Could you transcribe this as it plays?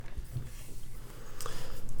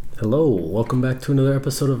Hello, welcome back to another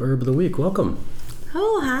episode of Herb of the Week. Welcome.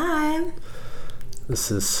 Oh, hi.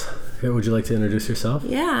 Would you like to introduce yourself?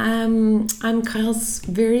 Yeah, I'm Kyle's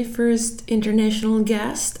very first international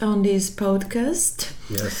guest on this podcast.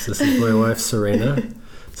 Yes, this is my wife, Serena.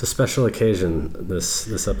 It's a special occasion,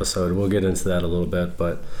 this episode. We'll get into that a little bit,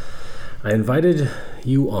 but I invited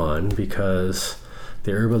you on because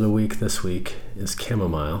the Herb of the Week this week is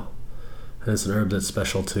chamomile. And it's an herb that's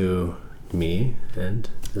special to me, and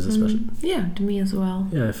is it special? Yeah, to me as well.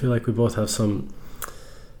 Yeah, I feel like we both have some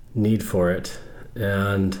need for it.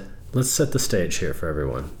 And let's set the stage here for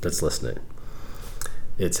everyone that's listening.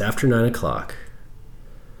 It's after 9 o'clock.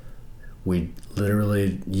 You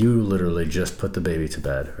literally just put the baby to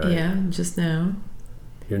bed, right? Yeah, just now.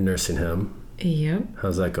 You're nursing him. Yep.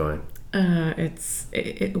 How's that going?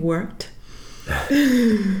 It worked.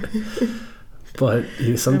 But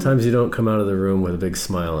sometimes you don't come out of the room with a big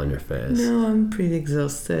smile on your face. No, I'm pretty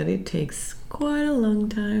exhausted. It takes quite a long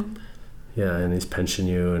time. Yeah, and he's pinching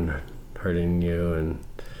you and hurting you and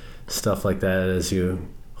stuff like that as you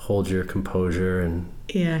hold your composure. And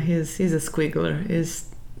yeah, he's a squiggler. He's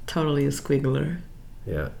totally a squiggler.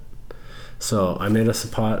 Yeah. So I made us a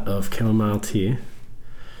pot of chamomile tea.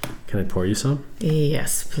 Can I pour you some?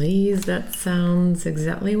 Yes, please. That sounds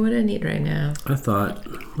exactly what I need right now. I thought,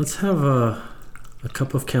 let's have a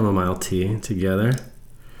cup of chamomile tea together.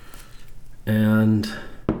 And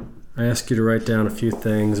I asked you to write down a few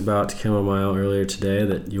things about chamomile earlier today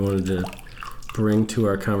that you wanted to bring to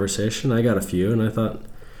our conversation. I got a few, and I thought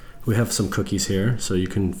we have some cookies here, so you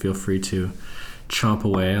can feel free to chomp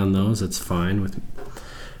away on those. It's fine.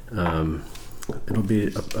 It'll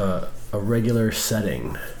be a regular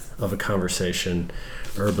setting of a conversation,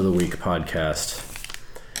 Herb of the Week podcast,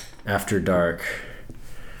 after dark,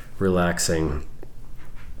 relaxing.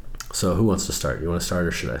 So who wants to start? You want to start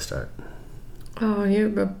or should I start? Oh, yeah,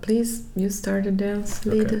 but please, you started dance.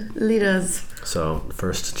 Lead us. So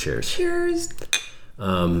first, cheers. Cheers.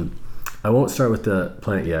 I won't start with the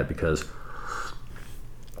plant yet because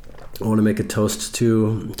I want to make a toast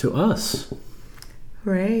to us.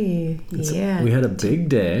 Right. Yeah. We had a big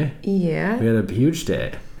day. Yeah. We had a huge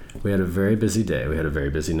day. We had a very busy day. We had a very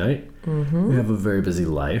busy night. Mm-hmm. We have a very busy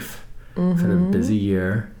life. Mm-hmm. We've had a busy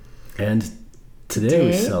year. And today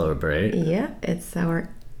we celebrate. Yeah, it's our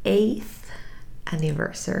 8th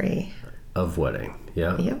anniversary. Of wedding.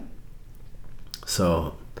 Yeah. Yep.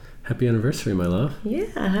 So, happy anniversary, my love.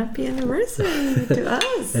 Yeah, happy anniversary to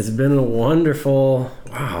us. It's been a wonderful,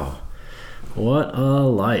 wow. What a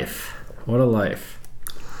life. What a life.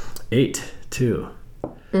 8, 2.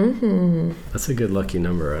 Mm-hmm. That's a good lucky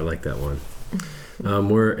number. I like that one.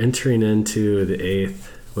 We're entering into the 8th.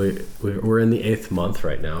 We're in the 8th month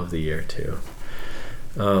right now of the year too.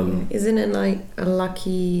 Isn't it like a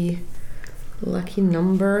lucky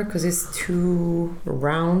number because it's 2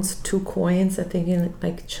 rounds, 2 coins? I think in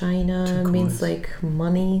like China means like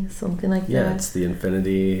money, something like that. Yeah, it's the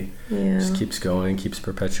infinity. Yeah, just keeps going, keeps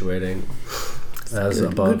perpetuating. As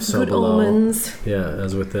above, so below. Omens. Yeah,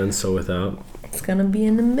 as within, so without. It's gonna be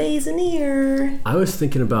an amazing year. I was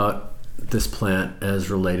thinking about this plant as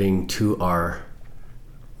relating to our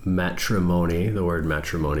matrimony. The word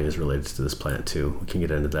matrimony is related to this plant too. We can get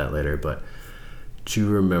into that later, but do you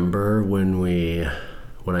remember when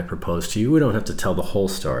I proposed to you? We don't have to tell the whole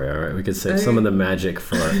story, all right? We could save some of the magic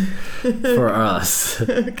for us.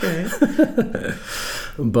 Okay.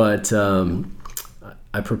 But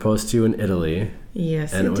I proposed to you in Italy.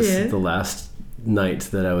 Yes, and it was the last night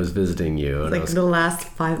that I was visiting you. And the last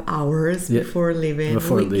 5 hours before leaving.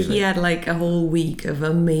 He had like a whole week of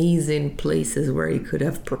amazing places where he could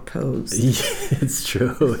have proposed. Yeah, it's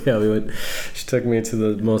true. Yeah, she took me to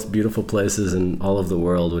the most beautiful places in all of the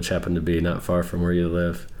world, which happened to be not far from where you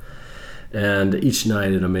live. And each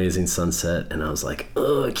night an amazing sunset. And I was like,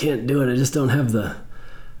 oh, I can't do it. I just don't have the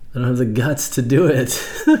guts to do it.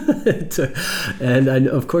 And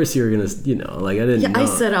of course you were going to, I didn't know. I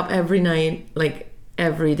set up every night, like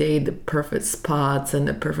every day, the perfect spots and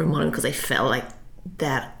the perfect moment because I felt like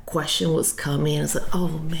that question was coming. I was like, oh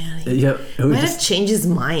man, he might have changed his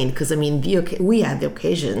mind because, we had the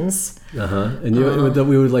occasions. And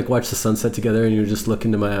we would like watch the sunset together and you would just look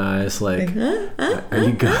into my eyes like are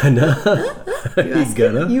you gonna?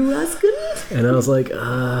 You asking? And I was like,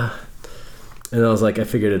 I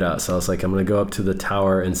figured it out. So I was like, I'm going to go up to the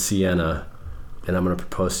tower in Siena and I'm going to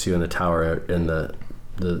propose to you in the tower in the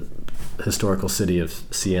historical city of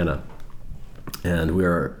Siena. And we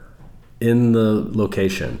were in the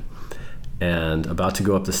location and about to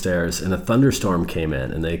go up the stairs and a thunderstorm came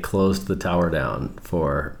in and they closed the tower down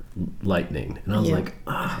for lightning. And I was like,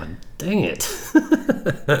 dang it.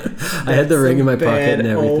 I had the ring in my pocket and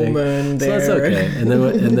everything. So that's okay. And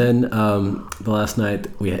then the last night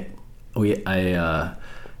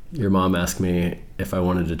your mom asked me if I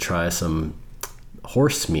wanted to try some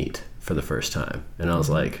horse meat for the first time. And I was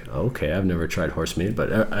like, okay, I've never tried horse meat,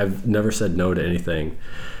 but I've never said no to anything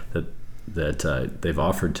that they've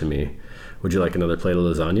offered to me. Would you like another plate of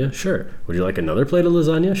lasagna? Sure. Would you like another plate of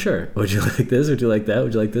lasagna? Sure. Would you like this? Would you like that?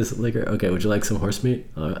 Would you like this liquor? Okay. Would you like some horse meat?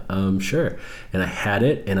 Sure. And I had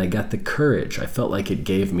it, and I got the courage. I felt like it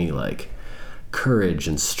gave me like courage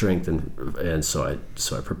and strength, and so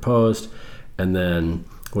I proposed. And then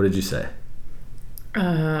what did you say?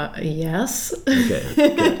 Yes. Okay.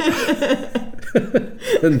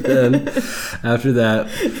 And then after that,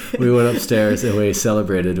 we went upstairs and we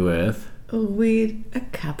celebrated with a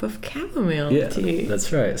cup of chamomile tea.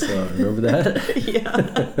 That's right. So remember that? Yeah.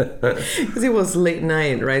 Because it was late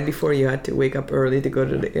night, right before you had to wake up early to go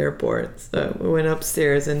to the airport. So we went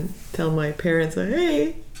upstairs and tell my parents,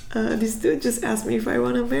 hey, this dude just asked me if I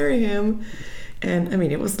want to marry him. And I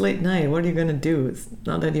mean, it was late night. What are you going to do? It's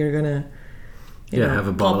not that you're going to have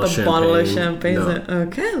a bottle of champagne. No. Like,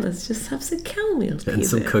 okay, let's just have some chamomile tea and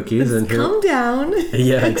some cookies. And calm down.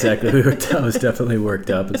 Yeah, exactly. I was definitely worked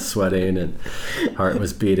up and sweating, and heart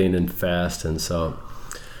was beating and fast. And so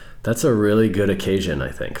that's a really good occasion, I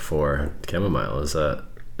think, for chamomile. As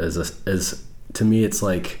to me, it's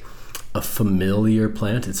like a familiar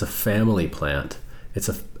plant. It's a family plant. It's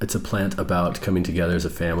a plant about coming together as a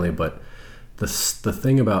family. But the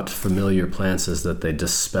thing about familiar plants is that they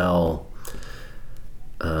dispel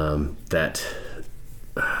that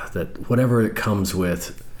whatever it comes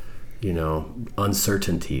with,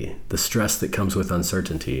 uncertainty, the stress that comes with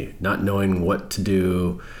uncertainty, not knowing what to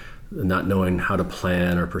do, not knowing how to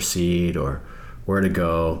plan or proceed or where to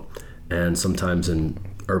go. And sometimes in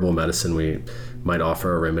herbal medicine, we might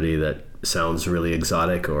offer a remedy that sounds really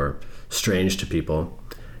exotic or strange to people.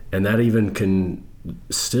 And that even can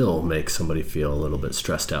still make somebody feel a little bit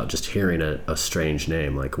stressed out, just hearing a strange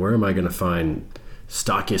name. Like, where am I going to find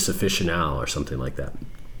Stachys officinale or something like that?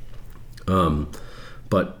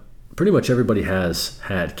 But pretty much everybody has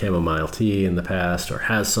had chamomile tea in the past, or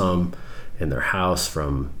has some in their house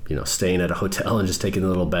from, staying at a hotel and just taking the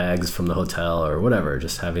little bags from the hotel or whatever,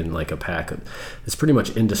 just having like a pack. It's pretty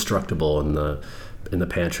much indestructible in the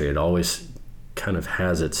pantry. It always kind of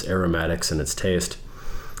has its aromatics and its taste.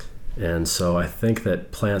 And so I think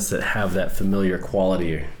that plants that have that familiar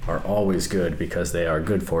quality are always good because they are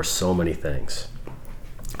good for so many things.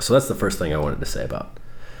 So that's the first thing I wanted to say about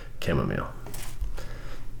chamomile.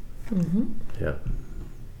 Mm-hmm. Yeah.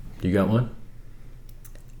 You got one?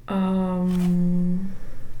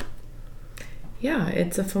 Yeah,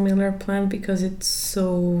 it's a familiar plant because it's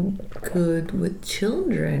so good with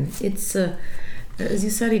children. It's as you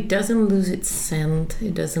said, it doesn't lose its scent.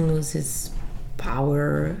 It doesn't lose its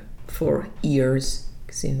power for years.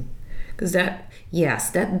 Because that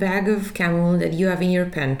bag of chamomile that you have in your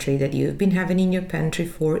pantry, that you've been having in your pantry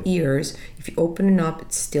for years, if you open it up,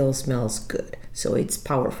 it still smells good. So it's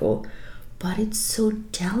powerful. But it's so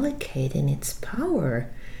delicate in its power.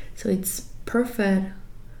 So it's perfect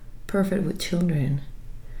with children.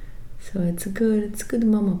 So it's a good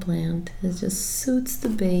mama plant. It just suits the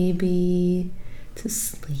baby to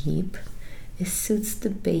sleep. It suits the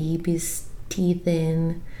baby's teeth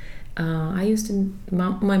in.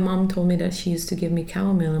 My mom told me that she used to give me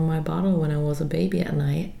chamomile in my bottle when I was a baby at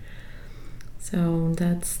night. So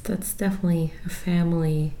that's definitely a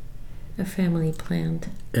family plant.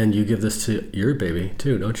 And you give this to your baby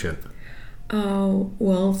too, don't you?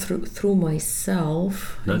 Well, through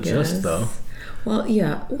myself. Not just though. Well,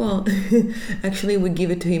 yeah. Well, actually, we give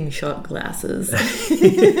it to him in shot glasses.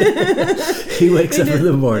 He wakes up in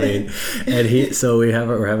the morning, and we're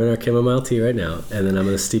having our chamomile tea right now, and then I'm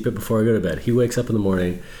going to steep it before I go to bed. He wakes up in the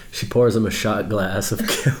morning. She pours him a shot glass of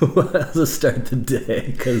chamomile to start the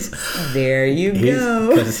day. Because there you go.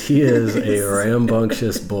 Because he is a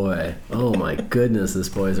rambunctious boy. Oh my goodness, this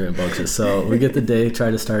boy is rambunctious. So we get the day, try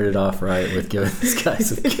to start it off right with giving this guy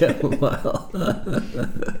some chamomile.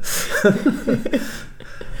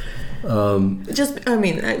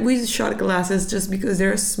 We use shot glasses just because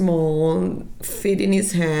they're small, fit in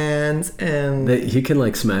his hands, and he can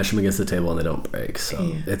like smash them against the table and they don't break. So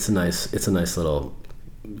yeah. It's a nice little,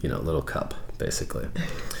 little cup basically.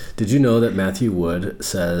 Did you know that Matthew Wood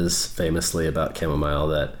says famously about chamomile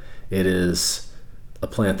that it is a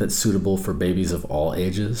plant that's suitable for babies of all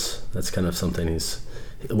ages? That's kind of something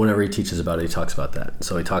whenever he teaches about it, he talks about that.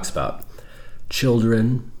 So he talks about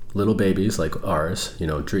children, little babies like ours,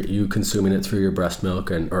 you consuming it through your breast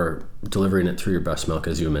milk or delivering it through your breast milk,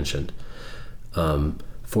 as you mentioned,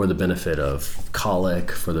 for the benefit of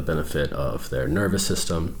colic, for the benefit of their nervous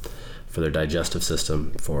system, for their digestive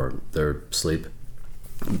system, for their sleep.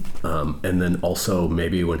 And then also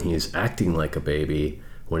maybe when he's acting like a baby,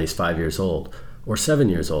 when he's 5 years old or 7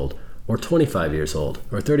 years old or 25 years old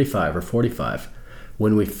or 35 or 45,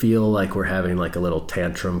 when we feel like we're having like a little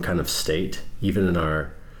tantrum kind of state, even in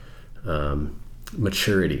our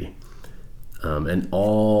maturity, and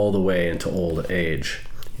all the way into old age.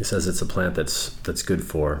 He says it's a plant that's good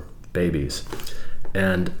for babies.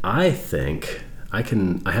 And I think I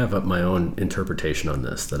have my own interpretation on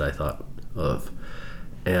this that I thought of.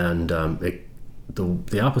 And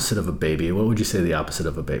the opposite of a baby, what would you say the opposite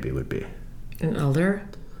of a baby would be? An elder.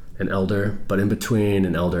 An elder, but in between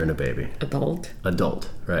an elder and a baby. Adult,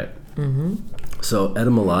 right. Mm-hmm. So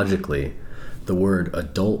etymologically, the word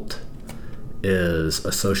adult is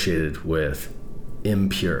associated with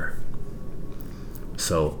impure.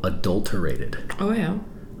 So adulterated. Oh, yeah.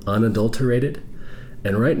 Unadulterated.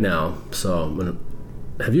 And right now,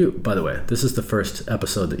 by the way, this is the first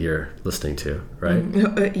episode that you're listening to, right?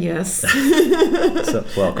 Yes. So,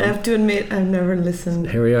 welcome. I have to admit, I've never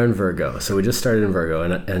listened. Here we are in Virgo. So we just started in Virgo.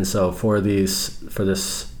 And so for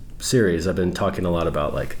this series, I've been talking a lot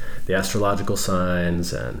about like the astrological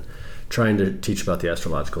signs and trying to teach about the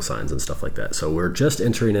astrological signs and stuff like that. So we're just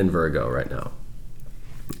entering in Virgo right now.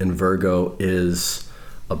 And Virgo is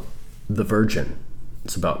the Virgin.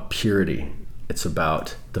 It's about purity. It's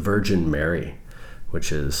about the Virgin Mary,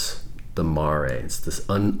 which is the mare. It's this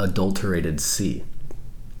unadulterated sea.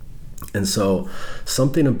 And so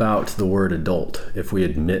something about the word adult, if we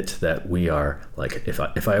admit that we are, like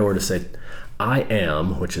if I were to say I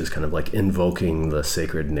am, which is kind of like invoking the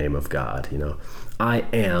sacred name of God, I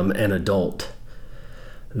am an adult,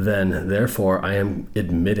 then therefore I am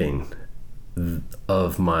admitting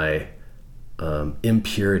of my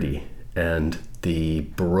impurity and the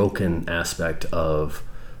broken aspect of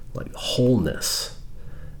like wholeness.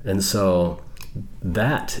 And so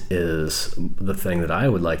that is the thing that I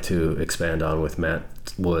would like to expand on with Matt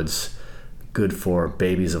Wood's Good for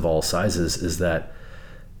Babies of All Sizes, is that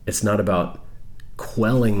it's not about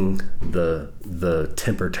quelling the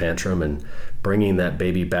temper tantrum and bringing that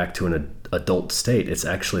baby back to an adult state. It's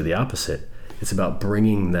actually the opposite. It's about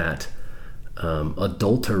bringing that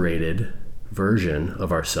adulterated version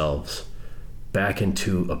of ourselves back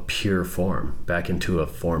into a pure form, back into a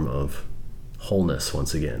form of wholeness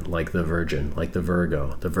once again, like the Virgin, like the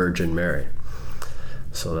Virgo, the Virgin Mary.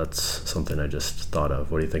 So that's something I just thought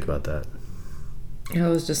of. What do you think about that? I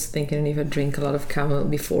was just thinking, if I drink a lot of chamomile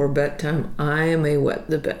before bedtime, I may wet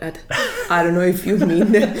the bed. I don't know if you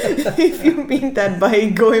mean that, if you mean that by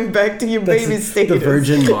going back to your baby state. The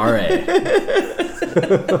Virgin Mare.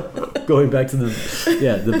 Going back to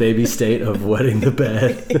the baby state of wetting the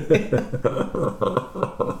bed.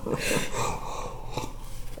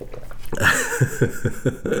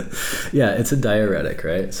 Yeah, it's a diuretic,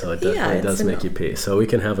 right? So it definitely does make you pee. So we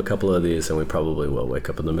can have a couple of these, and we probably will wake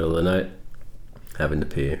up in the middle of the night having to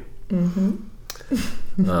pee.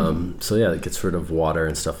 Mm-hmm. So yeah, it gets rid of water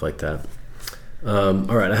and stuff like that. All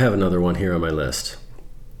right, I have another one here on my list.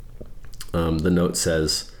 The note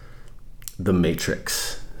says the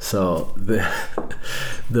matrix. So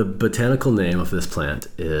the botanical name of this plant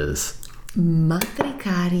is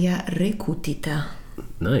Matriarch recutita.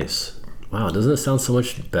 Nice. Wow, doesn't it sound so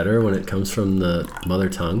much better when it comes from the mother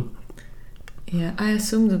tongue? Yeah, I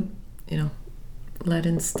assume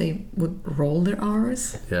Latins, they would roll their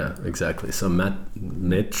R's. Yeah, exactly. So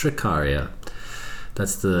Matricaria,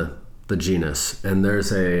 that's the genus, and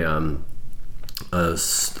there's a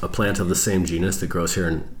plant of the same genus that grows here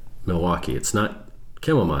in Milwaukee. It's not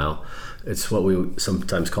chamomile. It's what we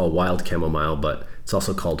sometimes call wild chamomile, but it's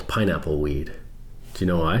also called pineapple weed. Do you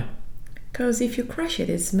know why? Because if you crush it,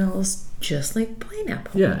 it smells just like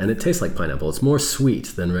pineapple. Yeah, and it tastes like pineapple. It's more sweet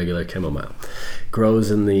than regular chamomile.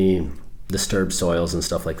 Grows in the disturbed soils and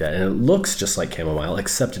stuff like that, and it looks just like chamomile,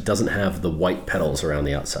 except it doesn't have the white petals around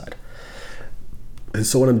the outside. And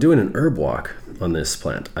so when I'm doing an herb walk on this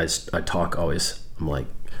plant, I talk always, I'm like,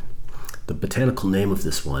 the botanical name of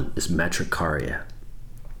this one is Matricaria.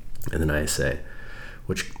 And then I say,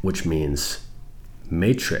 which means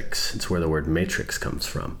matrix. It's where the word matrix comes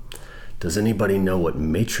from. Does anybody know what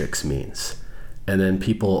matrix means? And then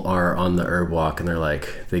people are on the herb walk and they're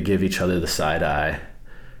like, they give each other the side eye,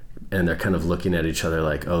 and they're kind of looking at each other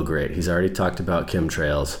like, oh great, he's already talked about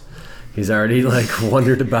chemtrails. He's already like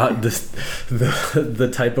wondered about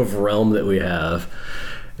the type of realm that we have.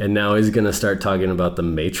 And now he's gonna start talking about the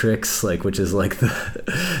Matrix, like, which is like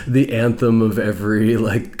the anthem of every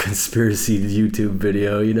like conspiracy YouTube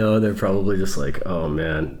video. You know, they're probably just like, oh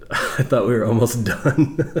man, I thought we were almost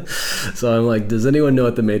done. So I'm like, does anyone know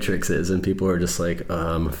what the Matrix is? And people are just like,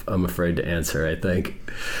 I'm afraid to answer, I think.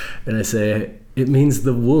 And I say, it means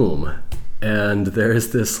the womb. And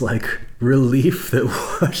there's this like relief that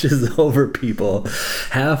washes over people.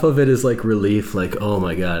 Half of it is like relief, like, oh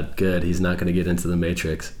my God, good, he's not going to get into the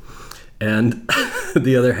Matrix. And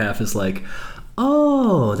the other half is like,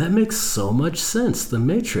 oh, that makes so much sense. The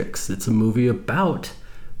Matrix, it's a movie about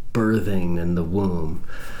birthing and the womb.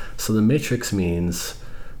 So the Matrix means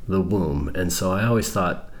the womb. And so I always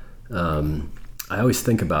thought, I always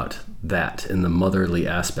think about that in the motherly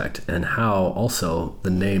aspect, and how also the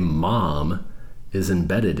name mom is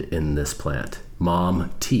embedded in this plant.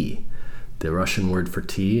 Mom tea. The Russian word for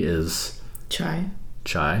tea is chai,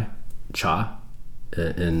 cha,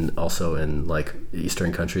 and also in like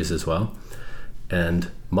Eastern countries as well.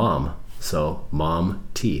 And mom, so mom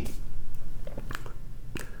tea.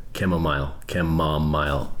 Chamomile.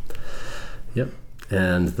 Yep.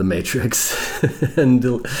 And the Matrix,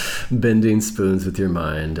 and bending spoons with your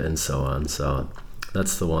mind, and so on. So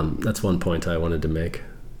that's one point I wanted to make.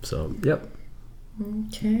 So yep.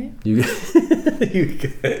 Okay. You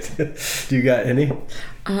got any?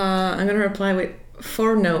 I'm gonna reply with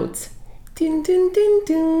 4 notes. Ding ding ding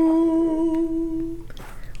ding,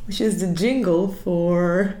 which is the jingle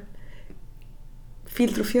for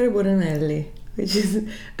Filtro Fiore Bonomelli, which is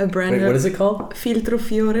a brand. Wait, what is it called? Filtro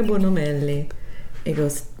Fiore Bonomelli. It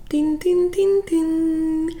goes tin tin tin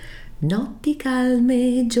tin, notti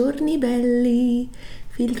calme, giorni belli,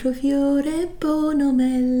 Filtro Fiore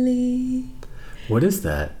Bonomelli. What is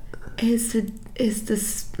that? Is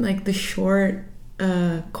this like the short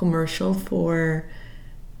commercial for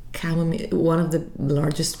chamomile, one of the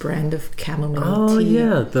largest brand of chamomile tea? Oh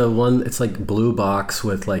yeah, the one, it's like blue box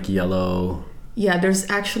with like yellow. Yeah, there's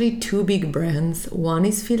actually 2 big brands. One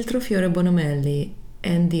is Filtro Fiore Bonomelli,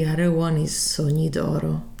 and the other one is Sogni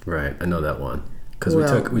d'Oro. Right, I know that one. Because we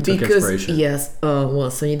took inspiration. Yes,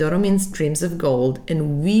 Sogni d'Oro means dreams of gold,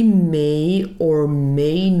 and we may or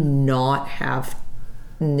may not have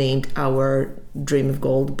named our Dream of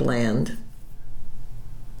Gold blend.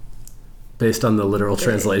 Based on the literal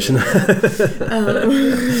translation.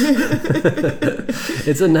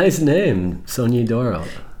 It's a nice name, Sogni d'Oro.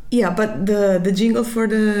 Yeah, but the jingle for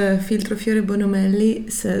the Filtro Fiore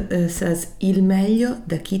Bonomelli says Il meglio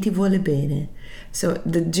da chi ti vuole bene. So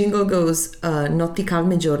the jingle goes Notti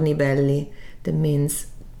calme giorni belli. That means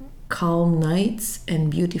calm nights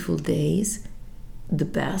and beautiful days, the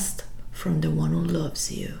best from the one who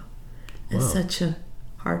loves you. Wow. It's such a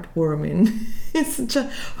heartwarming. It's such a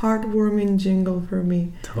heartwarming jingle for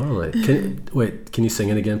me. Totally. Can you sing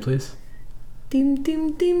it again, please? Tim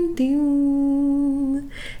tim tim tim,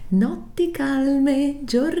 notti calme,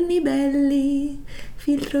 giorni belli,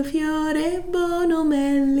 Filtro Fiore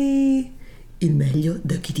Bonomelli, il meglio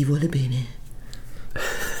da chi ti vuole bene.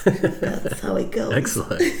 That's how it goes.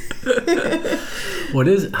 Excellent.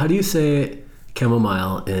 How do you say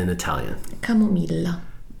chamomile in Italian? Camomilla.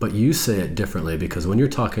 But you say it differently, because when you're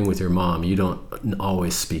talking with your mom, you don't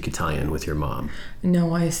always speak Italian with your mom.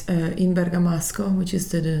 No, in Bergamasco, which is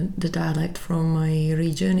the dialect from my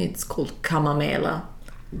region, it's called camomela.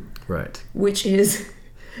 Right. Which is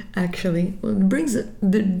actually, it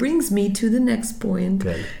brings me to the next point.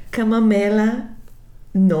 Okay. Chamomile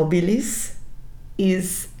nobilis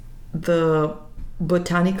is the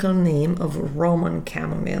botanical name of Roman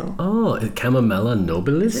chamomile. Oh, Chamomile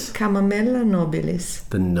nobilis? Is it Chamomile nobilis?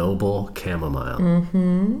 The noble chamomile.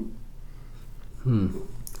 Mm-hmm.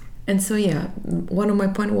 And so, yeah, one of my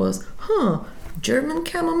points was, German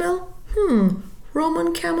chamomile?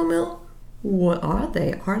 Roman chamomile? What are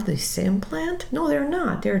they? Are they same plant? No, they're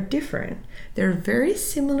not. They're different. They're very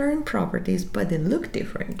similar in properties, but they look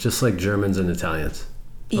different. Just like Germans and Italians.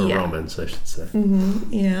 Or Romans, I should say.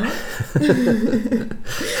 Mm-hmm, yeah.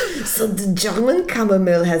 So the German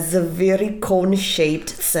chamomile has a very cone-shaped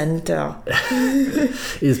center.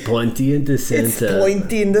 It's pointy in the center. It's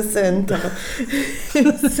pointy in the center.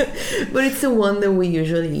 But it's the one that we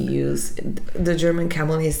usually use. The German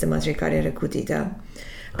chamomile is the matriarch recutita.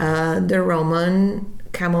 The Roman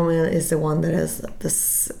chamomile is the one that has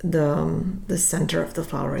the center of the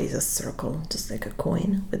flower is a circle, just like a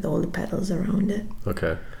coin with all the petals around it.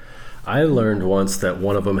 Okay. I learned once that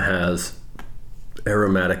one of them has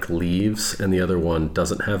aromatic leaves and the other one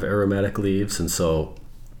doesn't have aromatic leaves, and so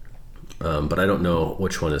but I don't know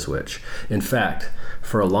which one is which. In fact,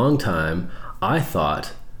 for a long time I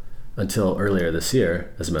thought until earlier this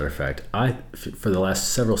year, as a matter of fact, for the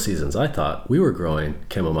last several seasons, I thought we were growing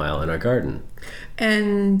chamomile in our garden.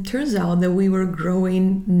 And turns out that we were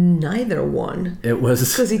growing neither one. It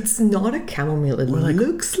was... Because it's not a chamomile. It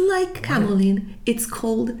looks like chamomile. It's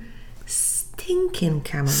called stinking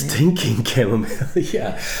chamomile. Stinking chamomile,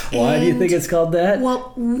 yeah. Why do you think it's called that?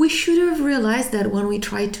 Well, we should have realized that when we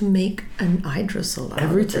tried to make an hydrosol out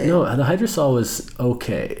of it. No, the hydrosol was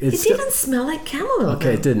okay. It didn't smell like chamomile.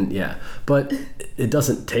 Okay, it didn't, yeah. But it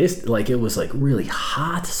doesn't taste like it was like really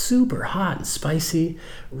hot, super hot and spicy,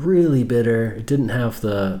 really bitter. It didn't have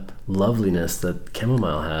the loveliness that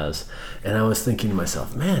chamomile has. And I was thinking to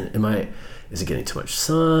myself, man, is it getting too much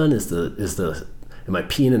sun? Am I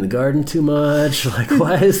peeing in the garden too much? Like,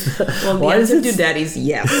 why is that? Well, the answer to that is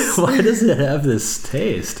yes. Why does it have this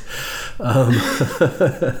taste?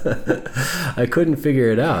 I couldn't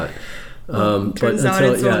figure it out. Turns out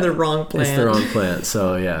it's on the wrong plant. It's the wrong plant.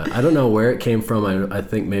 So, yeah. I don't know where it came from. I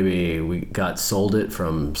think maybe we sold it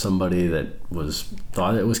from somebody that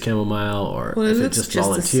thought it was chamomile, or if it just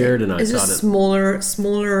volunteered and I it's thought just smaller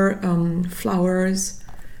flowers.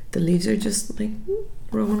 The leaves are just like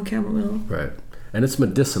Roman chamomile. Right. And it's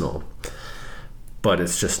medicinal, but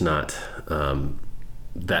it's just not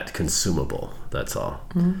that consumable. That's all.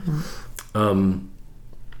 Mm-hmm.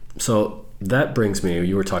 So that brings me,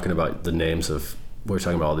 you were talking about we were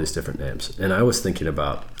talking about all these different names. And I was thinking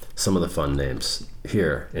about some of the fun names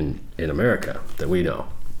here in America that we know.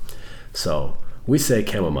 So we say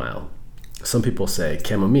chamomile. Some people say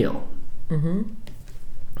chamomile. Mm-hmm.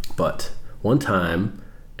 But one time,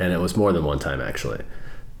 and it was more than one time actually,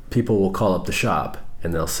 people will call up the shop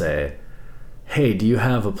and they'll say, hey, do you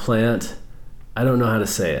have a plant? I don't know how to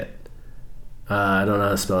say it. I don't know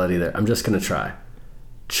how to spell it either. I'm just going to try.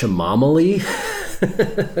 Chamomile?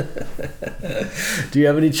 Do you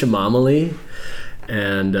have any chamomile?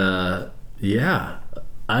 And yeah,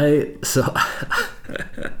 I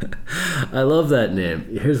love that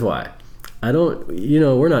name. Here's why.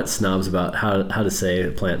 We're not snobs about how to say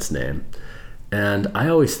a plant's name. And I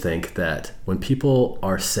always think that when people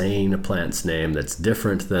are saying a plant's name that's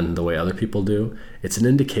different than the way other people do, it's an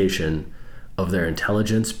indication of their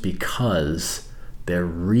intelligence because they're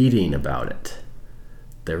reading about it.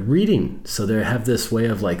 They're reading. So they have this way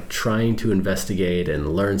of like trying to investigate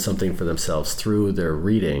and learn something for themselves through their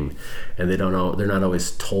reading. And they're not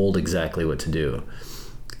always told exactly what to do.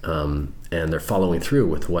 And they're following through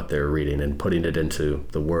with what they're reading and putting it into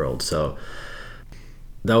the world. So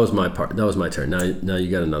that was my part. That was my turn. Now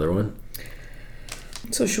you got another one.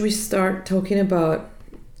 So should we start talking about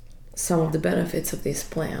some of the benefits of these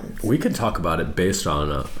plants? We could talk about it based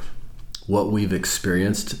on what we've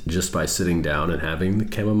experienced just by sitting down and having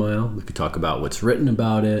the chamomile. We could talk about what's written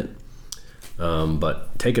about it,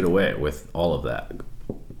 but take it away with all of that.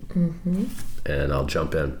 Mm-hmm. And I'll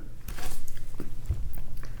jump in.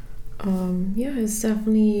 Yeah, it's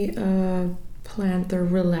definitely a plant that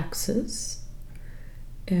relaxes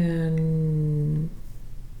and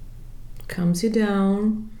calms you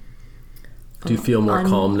down. Do you feel more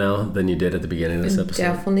calm now than you did at the beginning of this episode?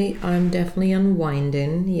 I'm definitely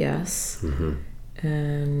unwinding, yes. Mm-hmm.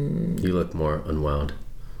 And you look more unwound.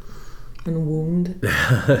 Unwound.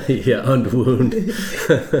 Yeah, unwound.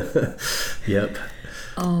 Yep.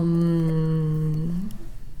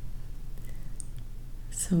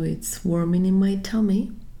 So it's warming in my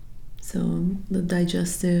tummy. So the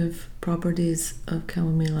digestive properties of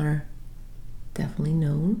chamomile are definitely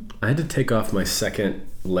known. I had to take off my second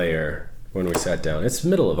layer when we sat down. It's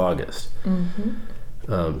middle of August.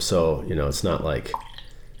 Mm-hmm. So, it's not like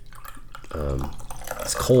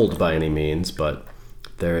it's cold by any means, but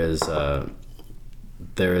there is a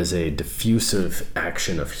diffusive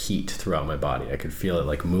action of heat throughout my body. I could feel it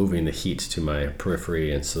like moving the heat to my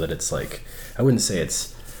periphery, and so that it's like, I wouldn't say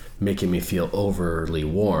it's making me feel overly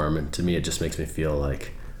warm, and to me it just makes me feel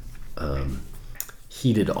like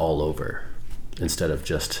heated all over instead of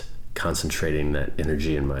just concentrating that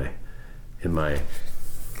energy in my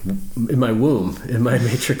womb, in my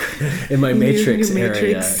matrix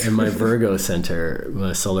area, in my Virgo center,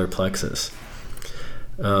 my solar plexus.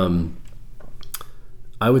 I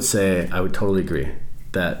would totally agree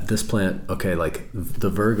that this plant, okay, like the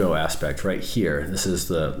Virgo aspect right here, this is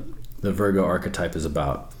the Virgo archetype is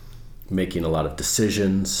about making a lot of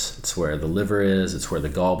decisions. It's where the liver is, it's where the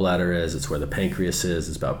gallbladder is, it's where the pancreas is.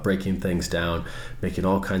 It's about breaking things down, making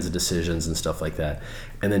all kinds of decisions and stuff like that.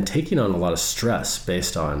 And then taking on a lot of stress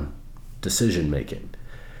based on decision making.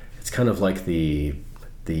 It's kind of like the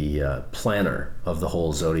planner of the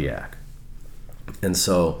whole zodiac. And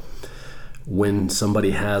so when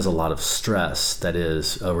somebody has a lot of stress that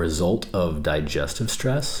is a result of digestive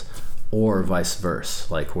stress, or vice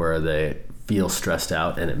versa, like where they feel stressed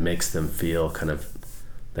out and it makes them feel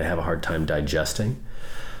they have a hard time digesting.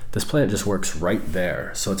 This plant just works right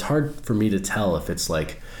there. So it's hard for me to tell if it's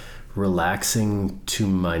like relaxing to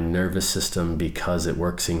my nervous system because it's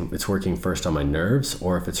working first on my nerves,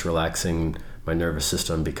 or if it's relaxing my nervous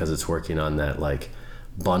system because it's working on that like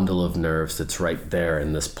bundle of nerves that's right there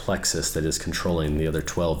in this plexus that is controlling the other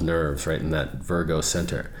 12 nerves right in that Virgo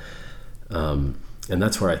center. And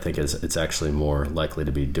that's where I think it's actually more likely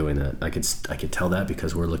to be doing that. I could tell that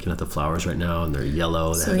because we're looking at the flowers right now and they're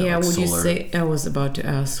yellow. So yeah, would you say, I was about to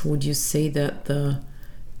ask, would you say that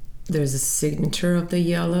there's a signature of the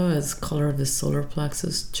yellow as color of the solar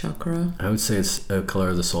plexus chakra? I would say it's a color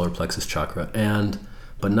of the solar plexus chakra,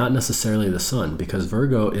 but not necessarily the sun, because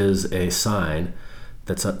Virgo is a sign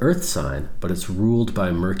that's an earth sign, but it's ruled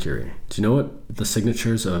by Mercury. Do you know what the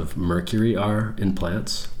signatures of Mercury are in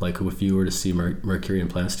plants? Like if you were to see Mercury in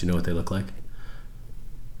plants, do you know what they look like?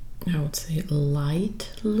 I would say light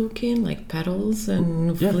looking, like petals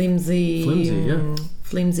and flimsy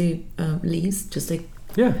leaves, just like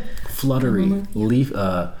fluttery leaf,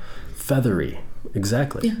 feathery.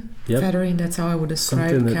 Exactly. Yeah. Yep. Feathery, that's how I would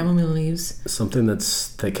describe chamomile leaves. Something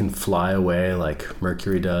they can fly away like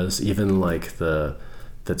Mercury does, even like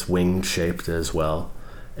that's wing shaped as well.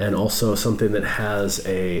 And also something that has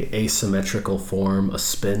a asymmetrical form, a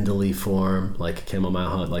spindly form, like chamomile,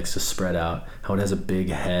 how it likes to spread out, how it has a big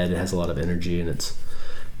head, it has a lot of energy, and it's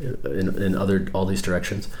in all these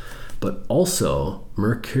directions. But also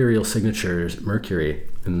mercurial signatures, Mercury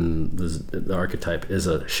in the archetype is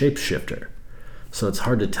a shapeshifter. So it's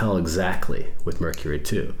hard to tell exactly with Mercury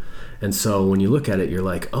too. And so when you look at it, you're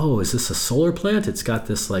like, oh, is this a solar plant? It's got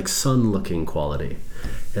this like sun-looking quality.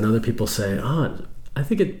 And other people say, I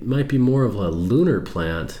think it might be more of a lunar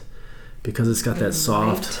plant because it's got that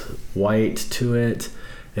soft white to it.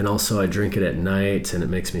 And also I drink it at night and it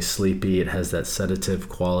makes me sleepy. It has that sedative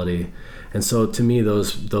quality. And so to me,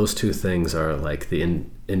 those two things are like the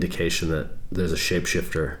indication that there's a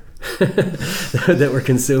shapeshifter that we're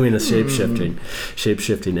consuming a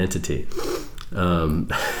shape-shifting entity for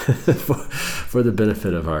the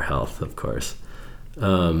benefit of our health, of course.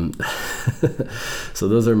 So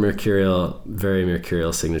those are very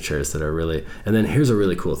mercurial signatures that are really, and then here's a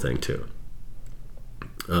really cool thing too,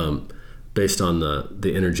 based on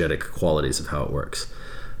the energetic qualities of how it works.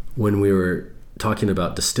 When we were talking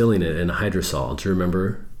about distilling it in a hydrosol, do you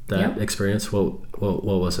remember that experience? What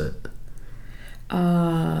was it?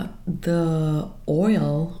 The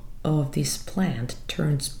oil of this plant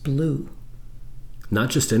turns blue. Not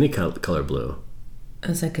just any color blue.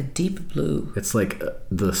 It's like a deep blue. It's like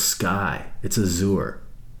the sky. It's azure.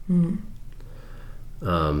 We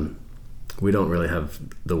don't really have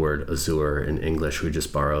the word azure in English. We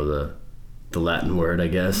just borrow the Latin word, I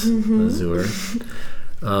guess, azure.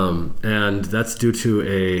 And that's due to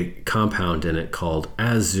a compound in it called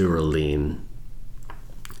azurylene.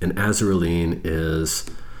 And azurylene is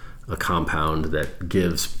a compound that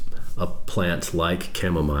gives a plant like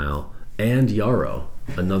chamomile and yarrow,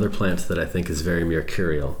 another plant that I think is very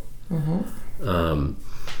mercurial,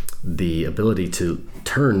 the ability to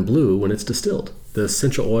turn blue when it's distilled. The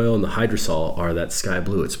essential oil and the hydrosol are that sky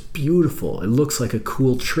blue. It's beautiful. It looks like a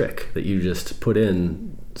cool trick that you just put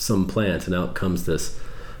in some plant and out comes this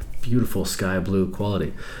beautiful sky blue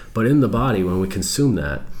quality. But in the body, when we consume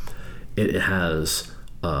that, it has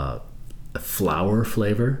a flower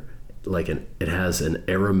flavor, it has an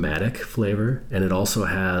aromatic flavor, and it also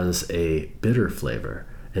has a bitter flavor.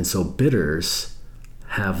 And so bitters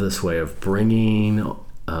have this way of bringing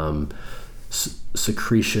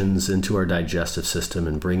secretions into our digestive system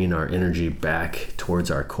and bringing our energy back towards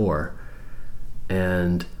our core.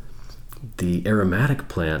 And the aromatic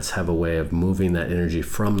plants have a way of moving that energy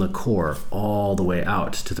from the core all the way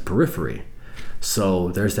out to the periphery. So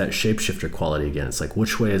there's that shapeshifter quality again. It's like,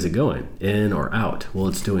 which way is it going? In or out? Well,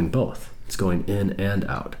 it's doing both. It's going in and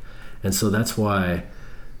out. And so that's why,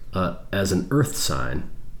 as an earth sign,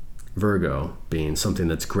 Virgo being something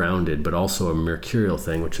that's grounded, but also a mercurial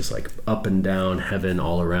thing, which is like up and down, heaven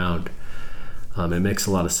all around, it makes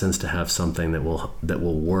a lot of sense to have something that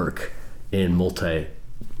will work in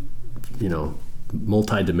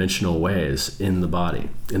multi-dimensional ways in the body.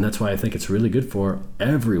 And that's why I think it's really good for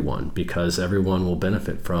everyone, because everyone will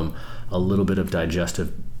benefit from a little bit of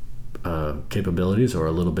digestive capabilities or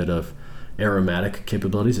a little bit of aromatic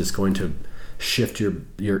capabilities. It's going to shift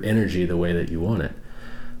your energy the way that you want it.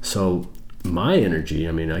 So my energy,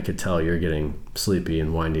 I mean, I could tell you're getting sleepy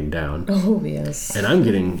and winding down. Oh, yes. And I'm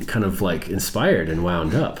getting kind of like inspired and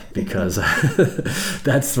wound up because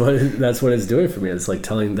that's what it's doing for me. It's like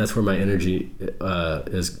that's where my energy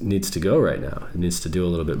needs to go right now. It needs to do a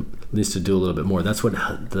little bit more. That's what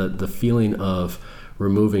the feeling of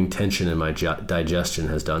removing tension in my digestion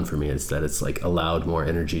has done for me, is that it's like allowed more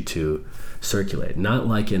energy to circulate. Not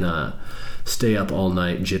like in a stay up all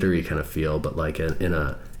night jittery kind of feel, but like in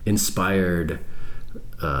a inspired,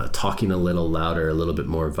 talking a little louder, a little bit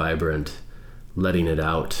more vibrant, letting it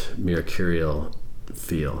out, mercurial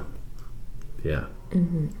feel. Yeah.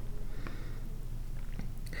 Mm-hmm.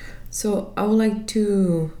 So I would like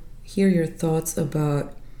to hear your thoughts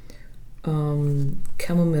about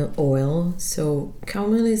chamomile oil. So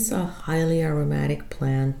chamomile is a highly aromatic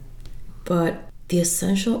plant, but the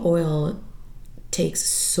essential oil takes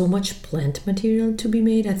so much plant material to be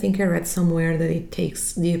made. I think I read somewhere that it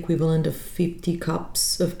takes the equivalent of 50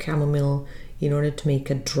 cups of chamomile in order to make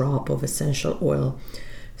a drop of essential oil.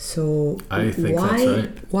 So I think that's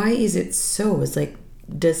right. Why is it so? It's like,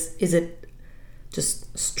 is it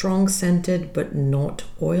just strong scented but not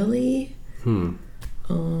oily?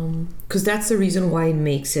 Because that's the reason why it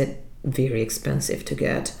makes it very expensive to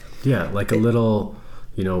get. Yeah, like a little,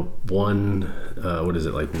 one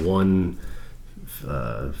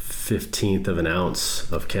 1/15 of an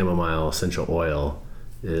ounce of chamomile essential oil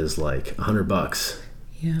is like $100.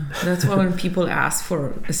 Yeah, that's why when people ask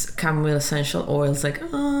for chamomile essential oil, it's like,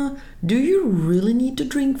 do you really need to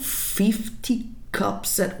drink 50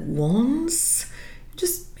 cups at once?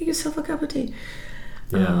 Just make yourself a cup of tea.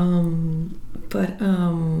 Yeah.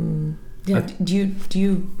 Do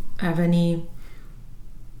you have any?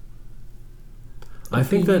 I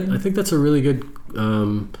think that's a really good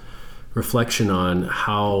reflection on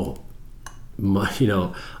how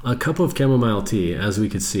a cup of chamomile tea, as we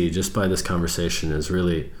could see just by this conversation, is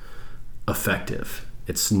really effective.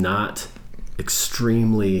 It's not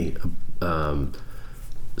extremely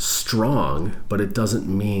strong, but it doesn't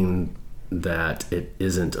mean that it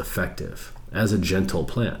isn't effective as a gentle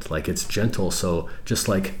plant. Like, it's gentle, so just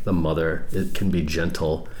like the mother, it can be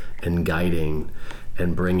gentle and guiding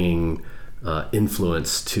and bringing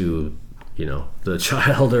influence to the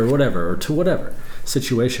child or whatever, or to whatever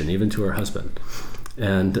situation, even to her husband.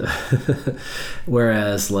 And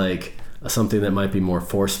whereas like something that might be more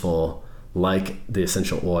forceful, like the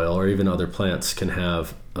essential oil or even other plants, can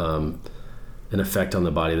have an effect on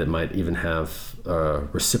the body that might even have a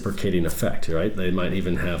reciprocating effect, right? They might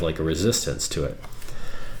even have like a resistance to it.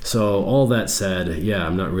 So all that said, yeah,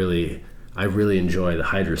 I really enjoy the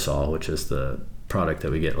hydrosol, which is the product that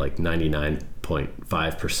we get like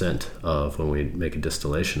 99.5% of when we make a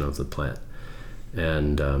distillation of the plant,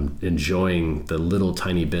 and enjoying the little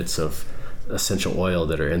tiny bits of essential oil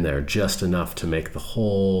that are in there, just enough to make the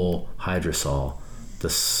whole hydrosol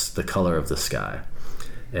the color of the sky.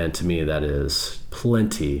 And to me, that is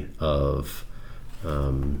plenty of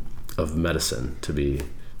medicine to be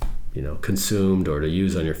consumed or to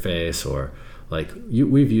use on your face, or like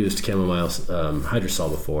we've used chamomile hydrosol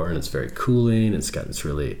before, and it's very cooling. It's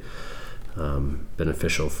really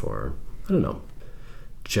beneficial for, I don't know,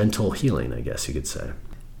 gentle healing, I guess you could say.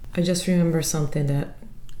 I just remember something that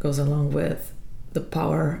goes along with the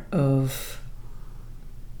power of...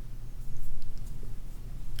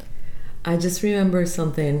 I just remember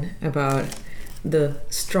something about the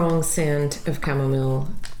strong scent of chamomile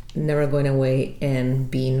never going away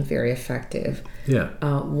and being very effective. Yeah.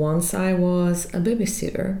 Once I was a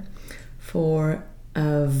babysitter for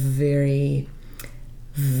a very,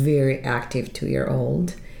 very active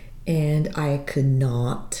 2-year-old, and I could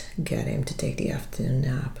not get him to take the afternoon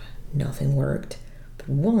nap. Nothing worked. But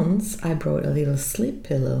once I brought a little sleep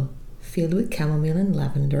pillow filled with chamomile and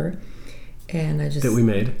lavender, and I just... That we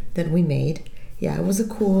made. Yeah, it was a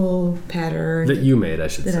cool pattern. That you made, I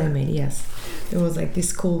should say. That I made, yes. There was like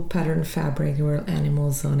this cool pattern fabric. There were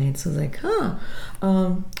animals on it. So I was like,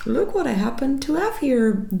 look what I happen to have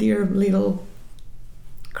here, dear little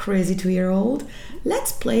crazy 2-year-old.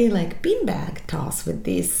 Let's play like beanbag toss with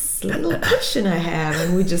this little cushion I have.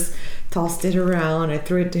 And we just tossed it around. I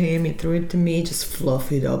threw it to him. He threw it to me. Just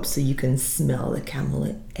fluff it up so you can smell the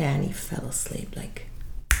chamomile. And he fell asleep like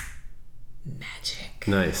magic.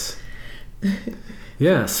 Nice.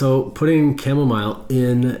 Yeah, so putting chamomile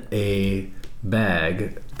in a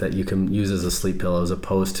bag that you can use as a sleep pillow, as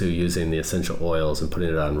opposed to using the essential oils and putting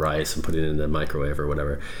it on rice and putting it in the microwave or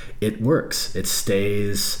whatever, it works. It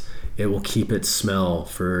stays. It will keep its smell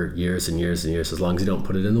for years and years and years, as long as you don't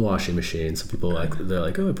put it in the washing machine. Some people they're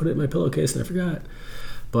like, oh, I put it in my pillowcase and I forgot.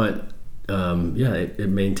 But it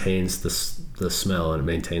maintains the smell and it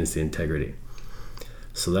maintains the integrity.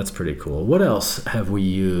 So that's pretty cool. What else have we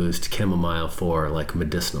used chamomile for, like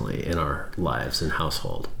medicinally, in our lives and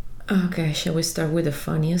household? Okay, shall we start with the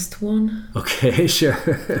funniest one? Okay, sure.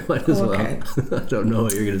 Might as well. I don't know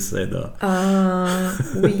what you're going to say, though.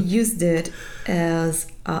 We used it as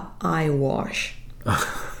an eye wash.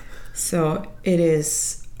 So it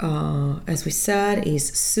is, as we said, is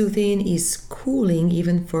soothing, is cooling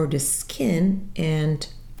even for the skin, and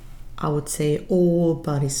I would say all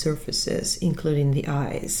body surfaces, including the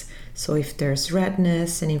eyes. So if there's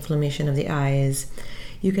redness and inflammation of the eyes,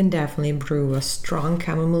 you can definitely brew a strong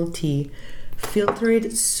chamomile tea, filter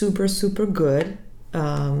it super, super good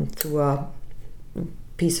through a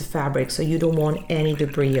piece of fabric, so you don't want any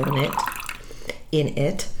debris in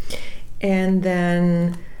it. And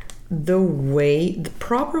then the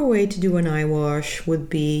proper way to do an eye wash would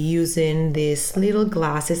be using these little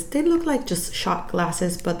glasses. They look like just shot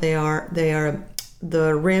glasses, but they are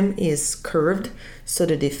the rim is curved so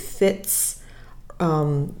that it fits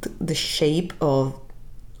the shape of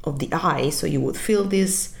the eye. So you would fill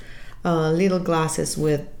these little glasses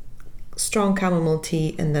with strong chamomile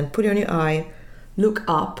tea and then put it on your eye, look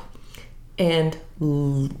up, and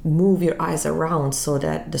move your eyes around so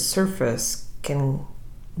that the surface can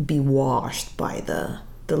be washed by the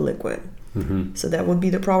liquid. Mm-hmm. So that would be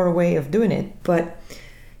the proper way of doing it. But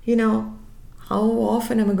how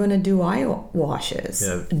often am I going to do eye washes?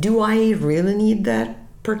 Yeah. Do I really need that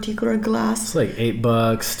particular glass? It's like $8,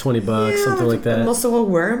 $20, something like that. Most of all,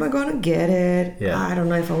 where am I going to get it? Yeah. I don't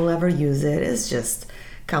know if I'll ever use it. It's just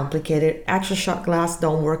complicated. Actual shot glass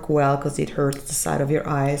don't work well because it hurts the side of your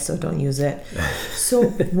eye, so don't use it. So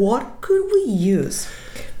what could we use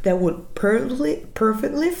that would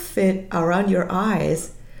perfectly fit around your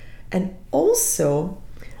eyes and also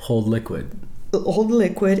hold liquid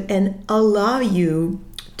and allow you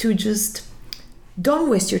to just don't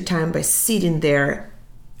waste your time by sitting there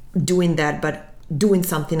doing that, but doing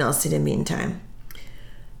something else in the meantime?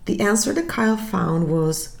 The answer that Kyle found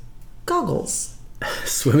was goggles.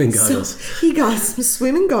 Swimming goggles. So he got some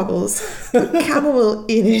swimming goggles, put chamomile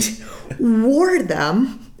in it, wore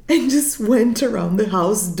them, and just went around the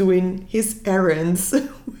house doing his errands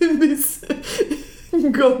with these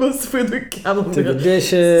goggles with the chamomile. To the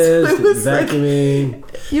dishes, vacuuming.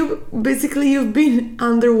 You've been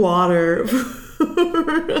underwater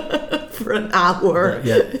for an hour.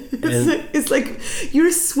 Yeah. It's like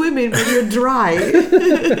you're swimming but you're dry.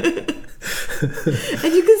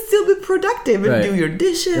 And you can still be productive and do your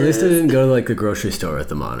dishes. At least I didn't go to like the grocery store with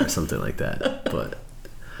them on or something like that. But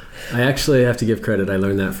I actually have to give credit. I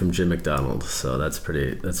learned that from Jim McDonald, so that's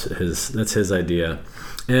his idea.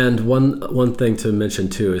 And one thing to mention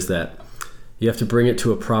too is that you have to bring it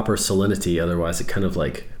to a proper salinity, otherwise it kind of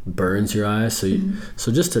like burns your eyes. So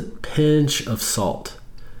so just a pinch of salt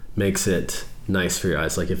makes it nice for your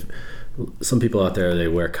eyes. Like if some people out there, they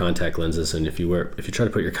wear contact lenses, and if you try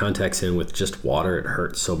to put your contacts in with just water, it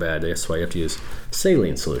hurts so bad. That's why you have to use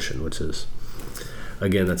saline solution, which is,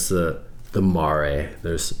 again, that's the mare.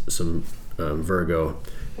 There's some Virgo,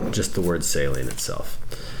 just the word saline itself.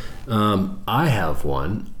 I have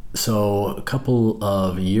one. So a couple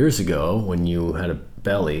of years ago, when you had a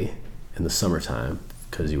belly in the summertime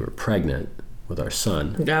because you were pregnant with our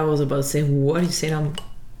son. I was about to say, what are you saying? I'm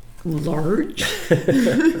large?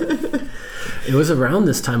 It was around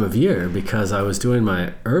this time of year because I was doing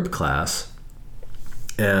my herb class,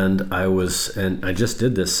 and I just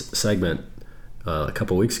did this segment a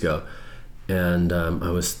couple weeks ago, and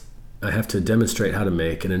I have to demonstrate how to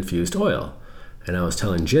make an infused oil, and I was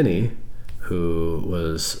telling Jenny, who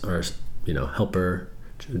was our helper,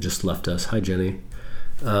 just left us. Hi, Jenny.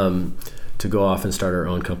 To go off and start her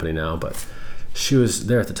own company now, but she was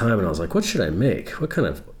there at the time, and I was like, what should I make? What kind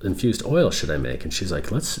of infused oil should I make? And she's like,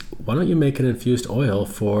 why don't you make an infused oil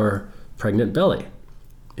for pregnant belly?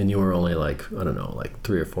 And you were only like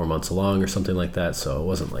 3 or 4 months along or something like that. So it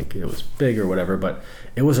wasn't like it was big or whatever, but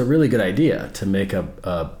it was a really good idea to make a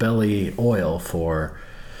belly oil to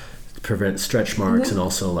prevent stretch marks and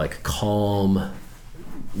also like calm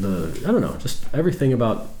just everything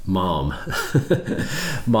about mom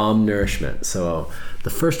nourishment. So the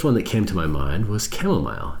first one that came to my mind was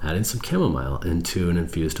chamomile, adding some chamomile into an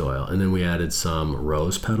infused oil. And then we added some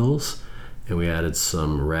rose petals, and we added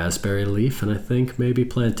some raspberry leaf, and I think maybe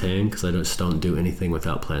plantain, because I just don't do anything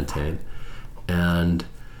without plantain. And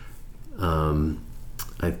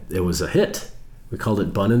it was a hit. We called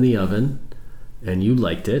it Bun in the Oven. And you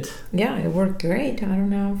liked it. Yeah, it worked great. I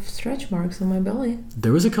don't have stretch marks on my belly.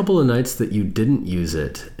 There was a couple of nights that you didn't use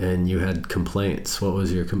it and you had complaints. What was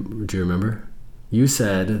do you remember? You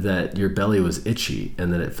said that your belly was itchy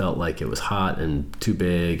and that it felt like it was hot and too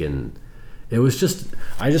big, and it was just,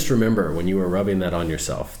 I just remember when you were rubbing that on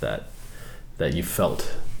yourself that you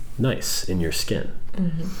felt nice in your skin.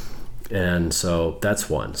 Mm-hmm. And so that's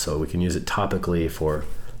one. So we can use it topically for,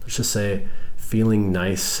 let's just say, feeling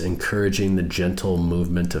nice, encouraging the gentle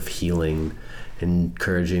movement of healing,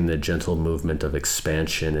 encouraging the gentle movement of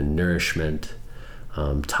expansion and nourishment,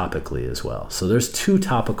 topically as well. So there's 2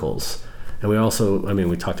 topicals. And we also, I mean,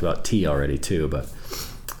 we talked about tea already too, but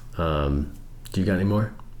do you got any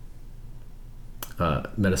more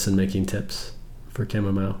medicine making tips for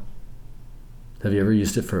chamomile? Have you ever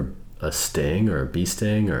used it for a sting or a bee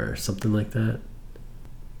sting or something like that?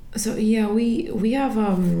 So yeah, we have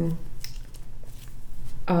a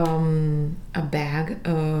bag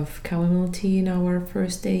of chamomile tea in our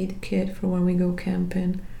first aid kit for when we go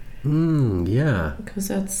camping. Yeah. Because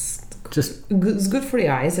that's just it's good for the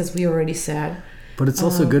eyes, as we already said. But it's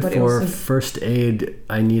also good for first aid.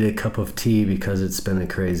 I need a cup of tea because it's been a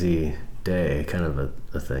crazy day, kind of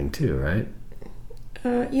a thing too, right?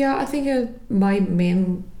 Yeah, I think my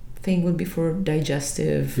main thing would be for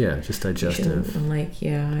digestive. Yeah, just digestive. I'm like,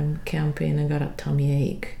 yeah, I'm camping, I got a tummy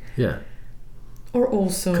ache. Yeah. Or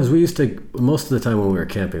also... Because we used to, most of the time when we were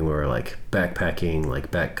camping, we were like backpacking,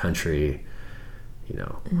 like backcountry, you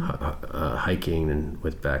know, hiking and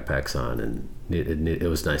with backpacks on, and it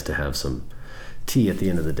was nice to have some tea at the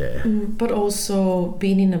end of the day. But also,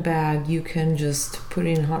 being in a bag, you can just put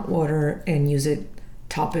it in hot water and use it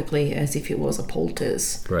topically as if it was a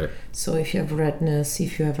poultice. Right. So if you have redness,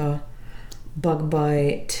 if you have a bug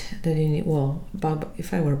bite that you need,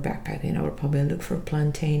 if I were backpacking, I would probably look for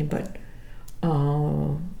plantain, but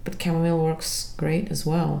chamomile works great as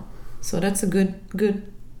well. So that's a good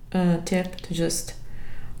tip to just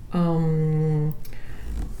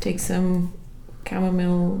take some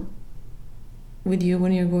chamomile with you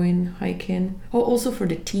when you're going hiking. Oh, also for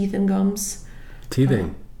the teeth and gums.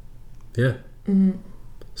 Teething. Yeah. Mm-hmm.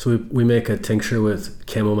 So we make a tincture with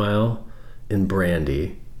chamomile and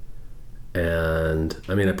brandy. And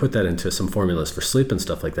I mean, I put that into some formulas for sleep and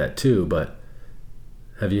stuff like that too, but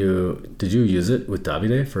did you use it with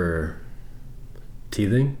Davide for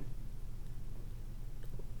teething?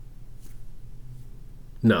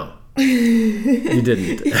 No. You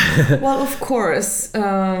didn't. Well, of course.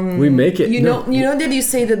 We make it. You know that you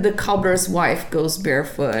say that the cobbler's wife goes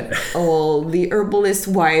barefoot. Well, the herbalist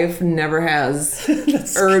wife never has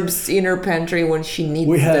herbs in her pantry when she needs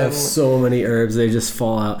them. We have so many herbs, they just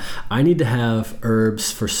fall out. I need to have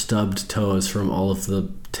herbs for stubbed toes from all of the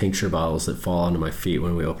tincture bottles that fall onto my feet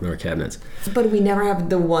when we open our cabinets. But we never have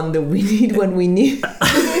the one that we need when we need.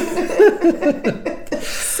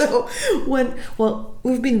 So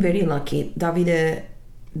we've been very lucky. Davide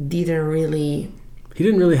didn't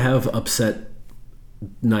really have upset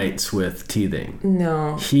nights with teething.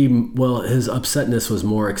 No. His upsetness was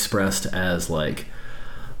more expressed as like,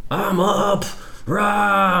 I'm up,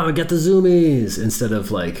 rah, get the zoomies, instead of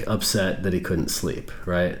like upset that he couldn't sleep,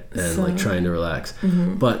 right? And like trying to relax.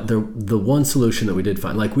 Mm-hmm. But the one solution that we did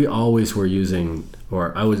find, like we always were using,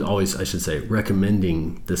 or I was always, I should say,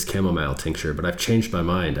 recommending this chamomile tincture, but I've changed my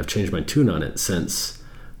mind. I've changed my tune on it since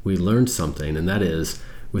we learned something, and that is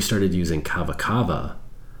we started using kava kava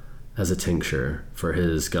as a tincture for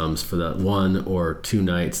his gums for that 1 or 2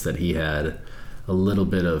 nights that he had a little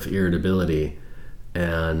bit of irritability,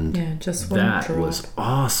 and that was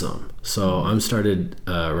awesome. So I'm started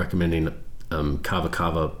recommending kava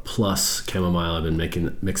kava plus chamomile. I've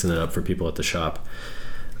been mixing it up for people at the shop.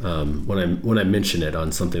 When I mention it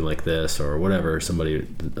on something like this or whatever, somebody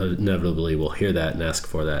inevitably will hear that and ask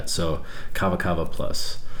for that. So kava kava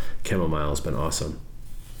plus chamomile has been awesome.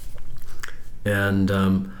 And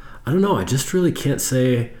I don't know, I just really can't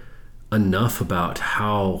say enough about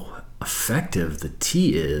how effective the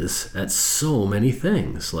tea is at so many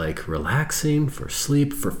things, like relaxing, for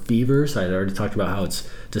sleep, for fevers. I had already talked about how it's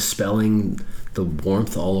dispelling the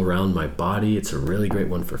warmth all around my body. It's a really great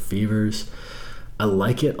one for fevers. I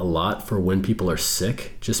like it a lot for when people are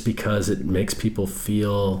sick, just because it makes people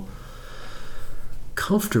feel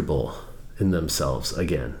comfortable in themselves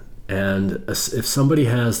again. And if somebody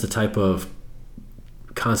has the type of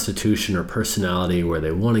constitution or personality where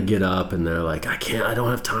they want to get up and they're like, I don't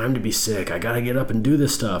have time to be sick, I gotta get up and do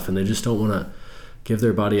this stuff, and they just don't want to give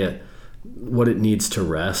their body what it needs to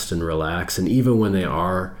rest and relax, and even when they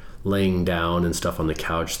are laying down and stuff on the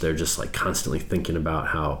couch, they're just like constantly thinking about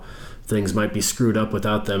how things might be screwed up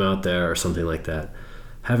without them out there or something like that.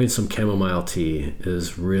 Having some chamomile tea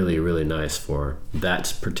is really, really nice for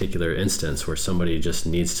that particular instance where somebody just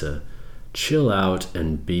needs to chill out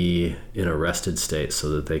and be in a rested state so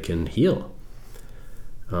that they can heal.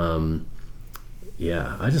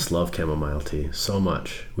 Yeah, I just love chamomile tea so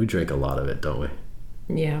much. We drink a lot of it, don't we?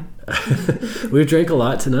 Yeah. We drank a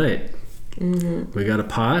lot tonight. Mm-hmm. We got a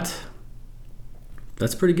pot.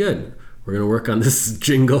 That's pretty good. We're going to work on this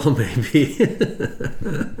jingle maybe.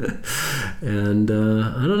 And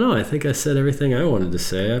I don't know. I think I said everything I wanted to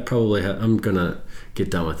say. I'm going to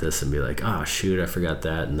get done with this and be like, oh, shoot, I forgot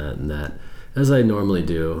that and that and that, as I normally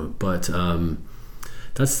do. But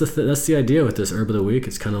that's the idea with this Herb of the Week.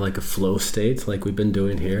 It's kind of like a flow state like we've been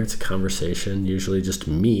doing here. It's a conversation, usually just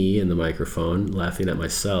me and the microphone laughing at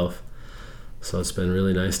myself. So it's been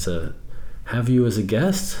really nice to have you as a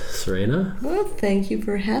guest, Serena. Well, thank you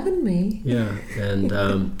for having me. Yeah,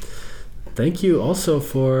 and thank you also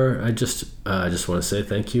for, I just want to say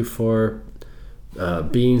thank you for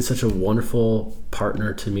being such a wonderful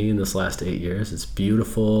partner to me in this last 8 years. It's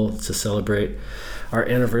beautiful to celebrate our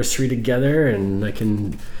anniversary together, and I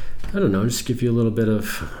can, I don't know, just give you a little bit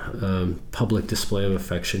of public display of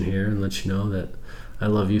affection here and let you know that I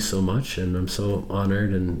love you so much, and I'm so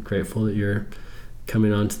honored and grateful that you're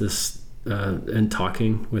coming on to this and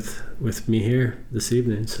talking with me here this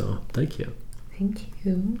evening. So thank you. Thank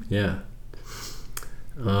you. Yeah.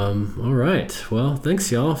 All right. Well,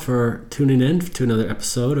 thanks y'all for tuning in to another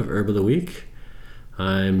episode of Herb of the Week.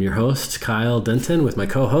 I'm your host, Kyle Denton, with my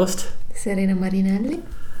co-host, Serena Marinelli.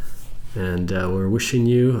 And we're wishing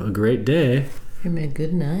you a great day. And a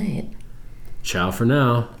good night. Ciao for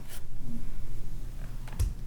now.